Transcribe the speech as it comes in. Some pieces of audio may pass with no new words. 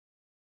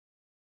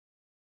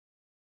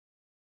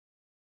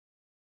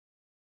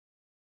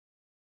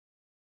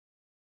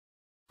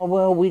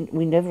Well, we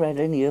never had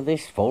any of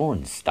this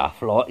foreign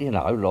stuff, like, you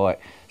know, like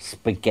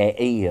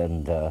spaghetti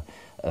and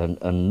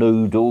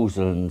noodles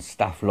and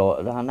stuff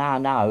like that. No,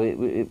 no,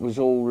 it was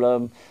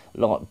all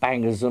like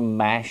bangers and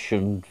mash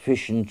and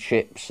fish and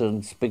chips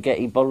and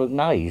spaghetti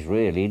bolognese,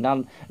 really.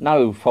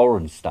 No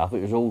foreign stuff.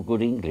 It was all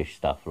good English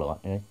stuff, like,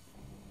 yeah.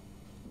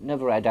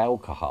 Never had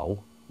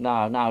alcohol.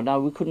 No, no, no,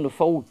 we couldn't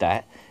afford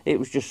that. It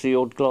was just the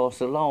odd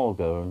glass of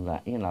lager and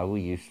that, you know,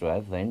 we used to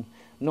have then.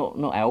 Not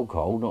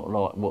alcohol, not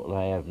like what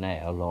they have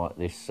now, like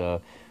this,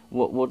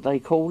 what would they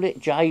call it,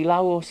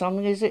 J-Lo or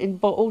something, is it, in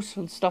bottles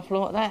and stuff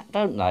like that,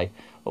 don't they?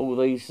 All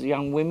these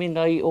young women,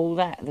 they eat all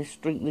that, they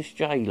drink this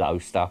J-Lo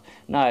stuff.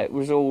 No, it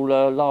was all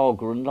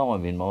lager and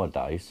lime in my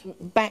days.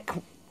 Back,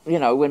 you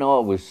know, when I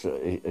was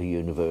a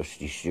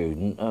university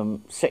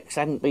student, sex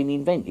hadn't been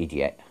invented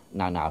yet.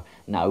 No.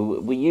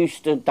 We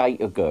used to date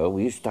a girl,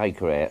 we used to take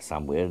her out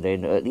somewhere, and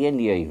then at the end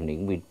of the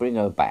evening, we'd bring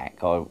her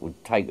back. I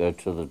would take her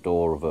to the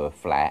door of her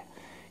flat,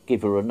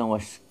 give her a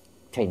nice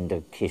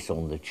tender kiss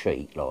on the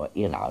cheek, like,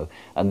 you know,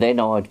 and then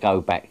I'd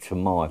go back to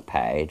my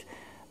pad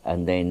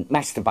and then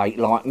masturbate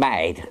like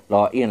mad,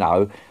 like, you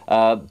know.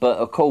 But,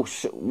 of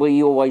course,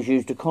 we always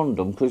used a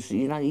condom because,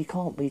 you know, you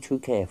can't be too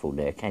careful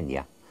there, can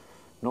you?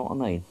 Know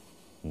what I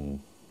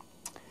mean?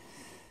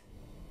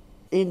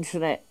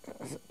 Internet,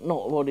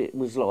 not what it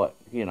was like,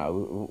 you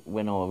know,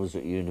 when I was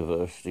at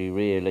university,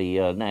 really.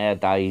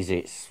 Nowadays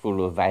it's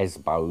full of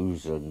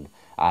ASBOs and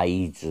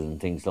AIDS and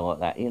things like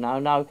that, you know.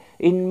 No,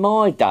 in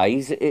my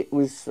days it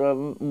was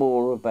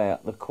more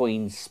about the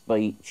Queen's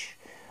speech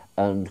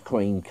and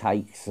cream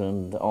cakes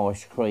and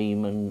ice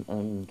cream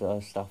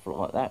and stuff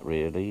like that,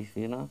 really,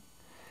 you know.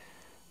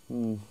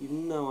 You've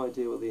no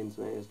idea what the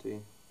internet is, do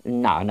you?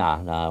 No, I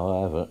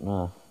haven't,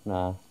 no,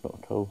 not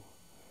at all.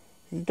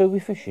 Do we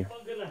fishing?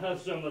 I'm going to have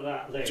some of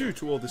that then. Due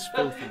to all this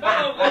filthy...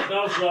 I'll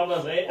have some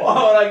of it. Why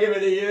would I give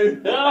it to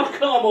you? Oh,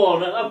 come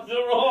on, after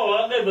all,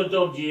 I never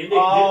dodged you, did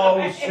Oh,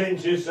 I?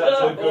 since you're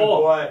such a good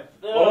boy.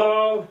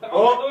 Oh,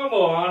 come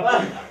on.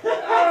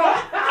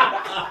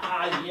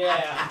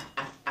 Yeah.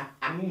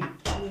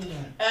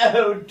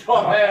 Oh,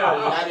 top hell,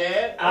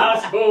 laddie.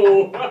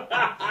 Asshole.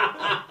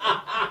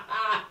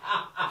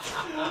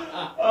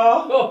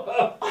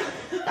 Oh.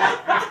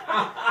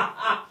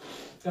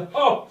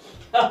 Oh.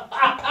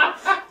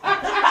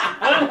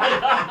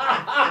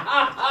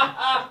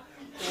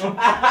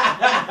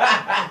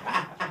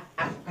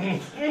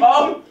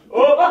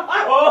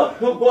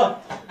 Oh, what?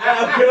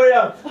 I'll kill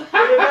you.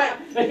 Give me back.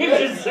 You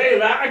can say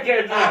that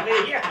again,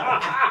 Daddy.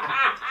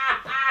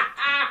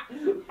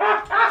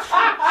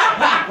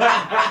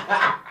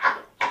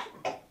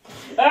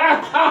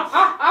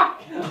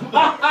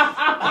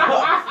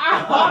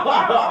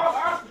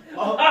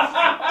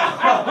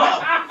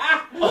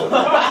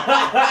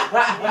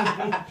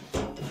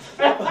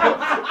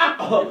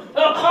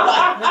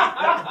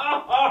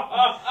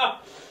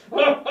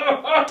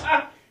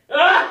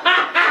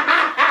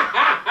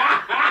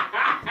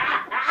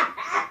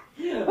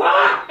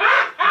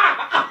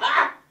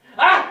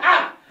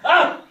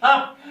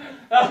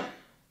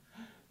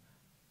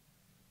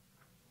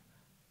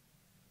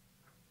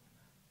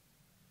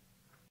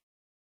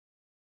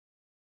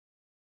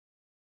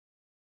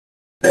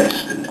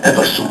 Best and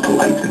ever so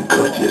polite and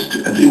courteous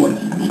to everyone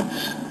he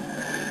meets.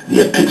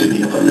 The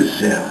epitome of a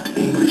reserved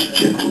English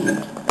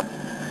gentleman.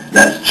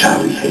 That's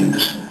Charlie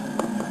Henderson.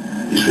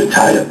 He's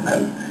retired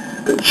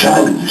now, but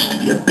Charlie used to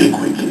be a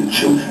bigwig in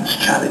children's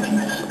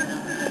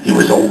charities. He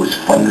was always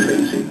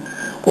fundraising,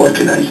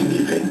 organising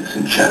events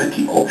and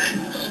charity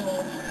auctions.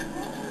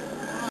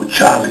 But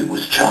Charlie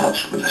was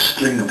charged with a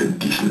string of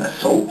indecent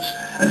assaults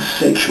and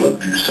sexual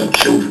abuse on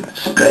children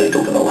spread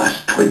over the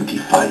last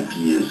 25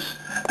 years.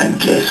 And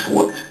guess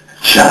what?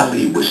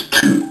 Charlie was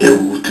too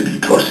ill to be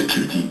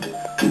prosecuted.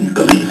 Can you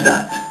believe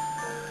that?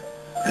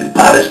 The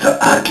barrister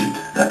argued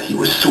that he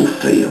was so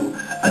frail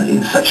and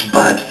in such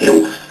bad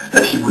health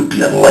that he would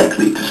be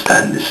unlikely to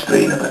stand the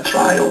strain of a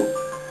trial.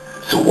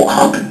 So what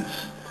happens?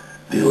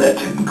 They let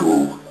him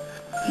go.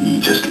 He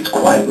just gets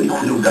quietly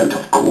wheeled out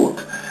of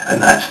court,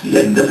 and that's the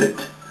end of it.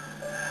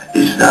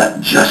 Is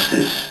that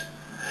justice?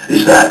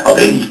 Is that of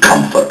any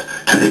comfort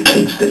to the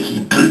kids that he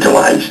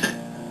brutalised?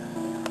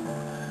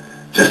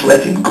 Just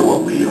let him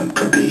go away on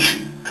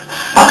probation.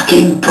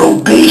 Fucking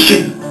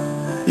probation!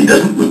 He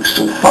doesn't look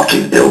so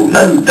fucking ill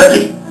now, does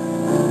he?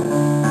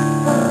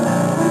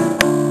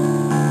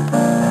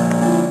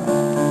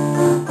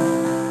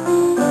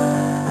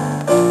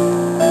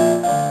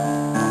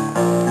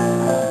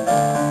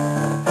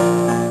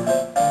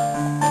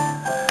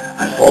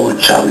 I followed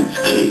Charlie's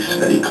case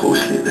very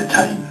closely at the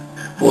time.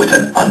 What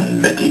an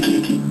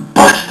unmitigated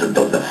bastard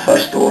of the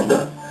First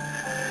Order.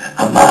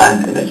 A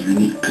man in a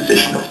unique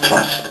position of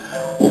trust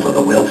over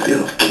the welfare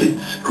of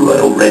kids who are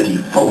already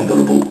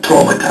vulnerable,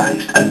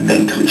 traumatised and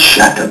mentally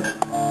shattered.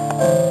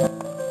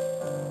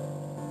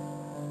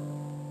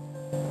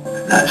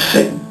 That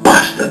sick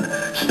bastard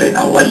spent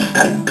a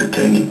lifetime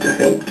pretending to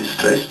help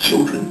distressed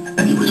children,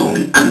 and he was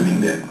only grooming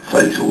them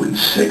for his own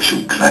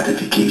sexual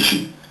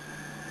gratification.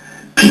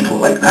 People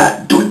like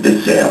that don't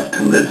deserve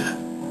to live.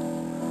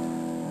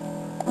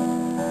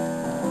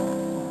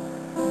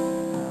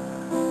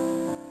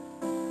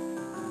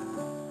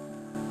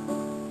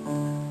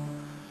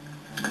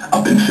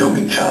 been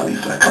filming Charlie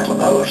for a couple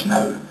of hours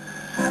now,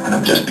 and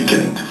I'm just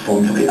beginning to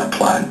formulate a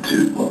plan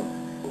to...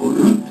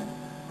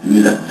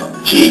 Who the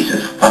fuck?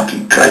 Jesus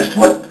fucking Christ,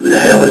 who the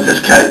hell is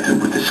this character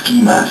with the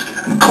ski mask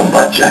and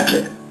combat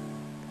jacket?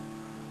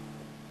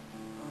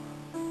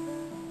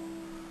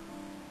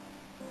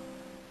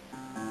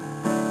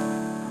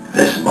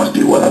 This must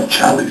be one of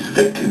Charlie's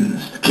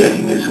victims,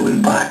 getting his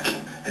own back,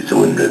 his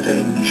own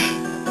revenge.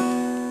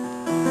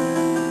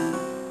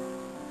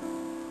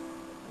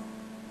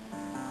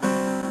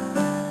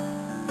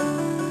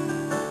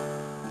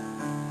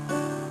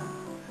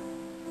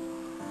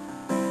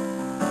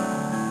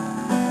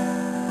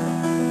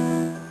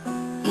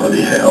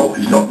 Bloody hell,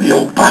 he's knocked the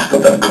old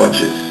bastard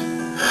unconscious.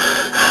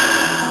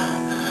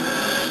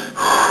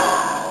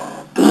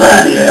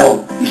 Bloody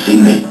hell, you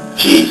seen me?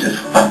 Jesus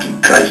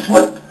fucking Christ,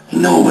 He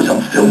knows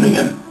I'm filming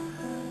him.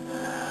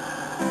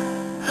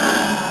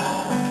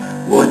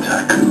 What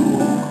a cool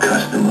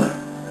customer.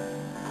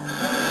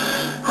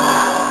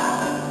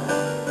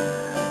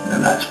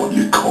 And that's what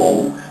you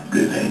call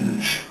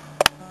revenge.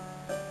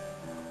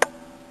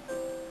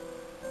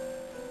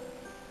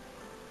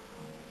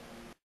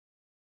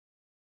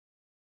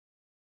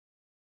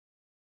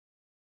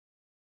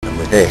 And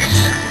with this,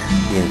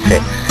 the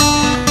insects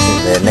in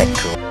their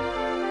nectar.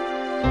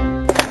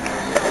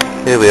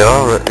 Here we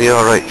are at the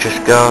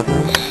RHS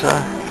Gardens,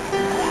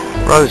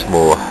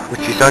 Rosemoor,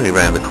 which is only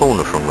round the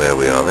corner from where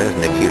we are. There's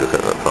Nicky, look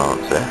at the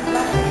plants there.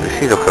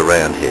 If you look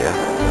around here,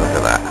 look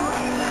at that.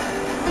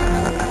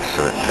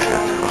 Absolutely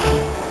beautiful.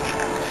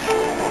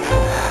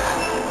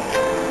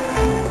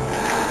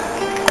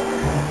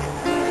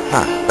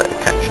 Better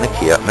catch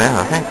Nicky up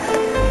now, I think.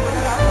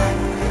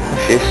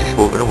 She's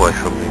walking away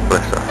from me,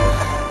 bless her.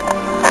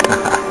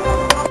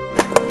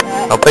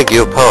 I beg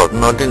your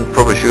pardon, I didn't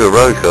promise you a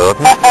rose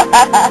garden.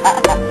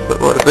 But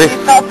what's this?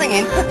 Start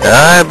singing.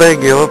 I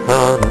beg your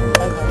pardon.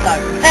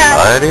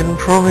 I didn't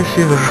promise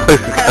you a rose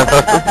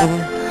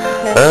garden.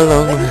 How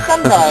long There's a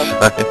sundial.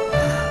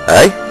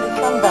 Hey? There's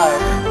a sundial.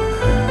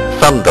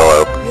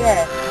 Sundial?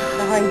 Yeah,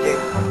 behind you.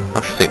 I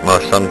should think my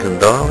son can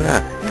dial,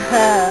 yeah.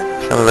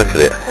 Have a look at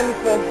it.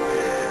 21st.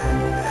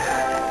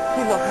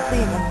 Two lots of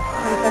season.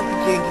 21st of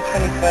June to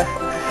 21st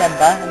of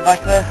December and vice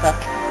versa.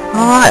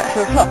 Alright.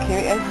 2 o'clock, here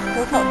it is.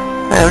 2 o'clock.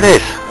 There it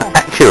is. Yeah.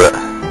 Accurate.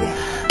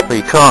 Yeah. Well,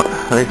 you can't,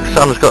 the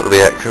sun's got to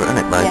be accurate,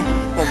 hasn't it, mate? Yes,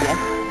 brilliant.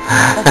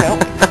 That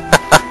helps.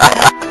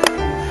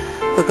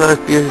 Look at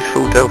those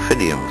beautiful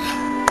delphiniums.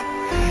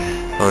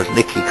 Or as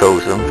Nicky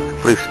calls them,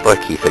 blue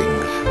spiky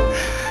things.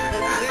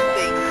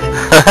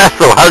 That's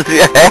the ones,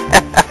 yeah.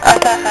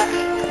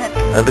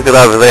 And look at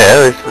over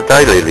there, it's the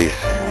daylilies.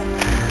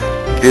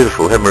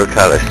 Beautiful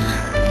hemerocallis.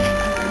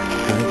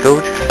 Isn't it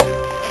gorgeous?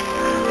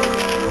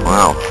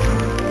 Wow.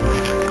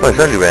 Well, it's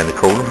only round the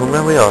corner from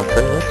where we are, too,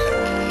 this.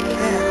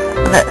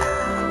 Isn't it?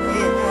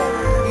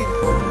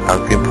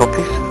 Pumpkin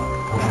poppies.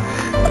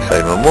 I'll say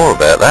no more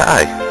about that,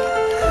 eh?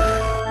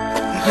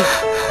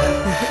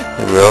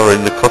 Here we are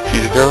in the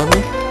cottage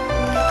garden.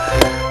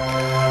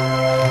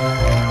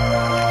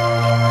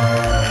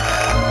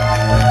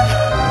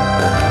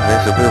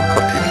 There's a real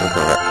cottage, look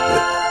at that.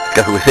 Let's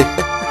go with it.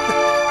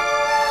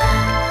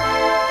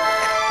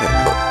 Yeah,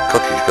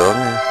 cottage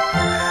garden.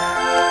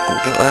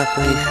 Look at that,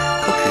 the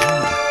cottage,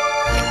 isn't it?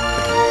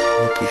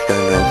 Nicky's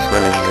going around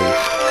smelling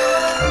these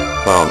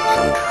plants,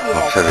 and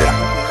I'll tell you.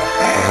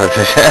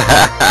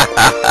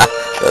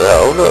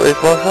 Oh look,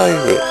 it's my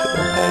favourite.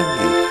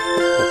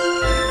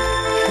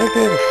 So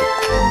beautiful.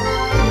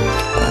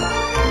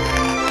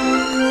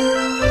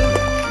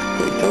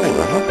 Pretty tall,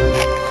 huh?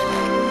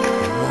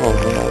 Oh,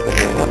 no, over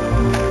here, look.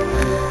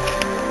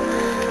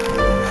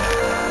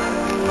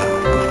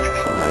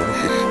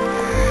 This is...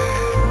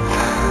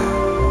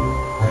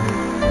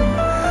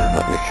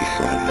 Like Nicky's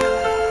saying.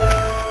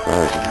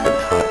 Rose, different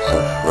types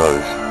of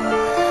rose.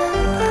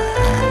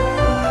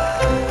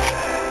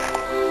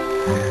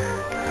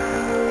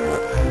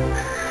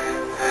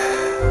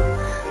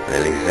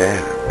 Lilies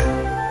there and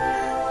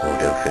more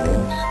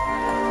delphiniums.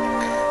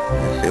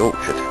 There's the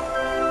orchard.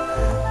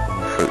 And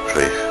the fruit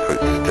trees.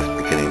 Fruit's just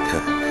beginning to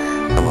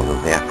come on,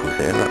 the apples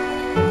there, look.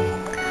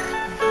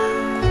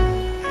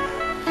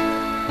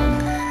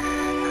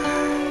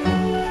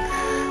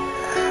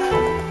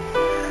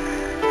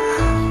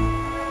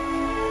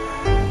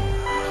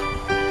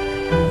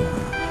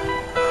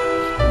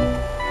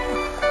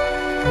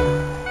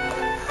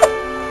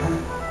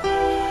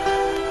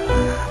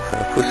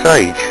 Purple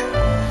sage.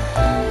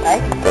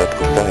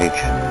 Purple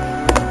sage.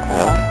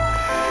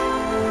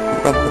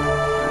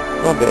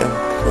 Rub it in,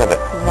 smell it.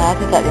 No, I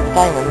did that the other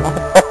day, remember?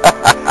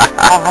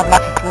 I had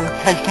much of a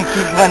conversation with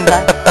you one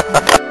day.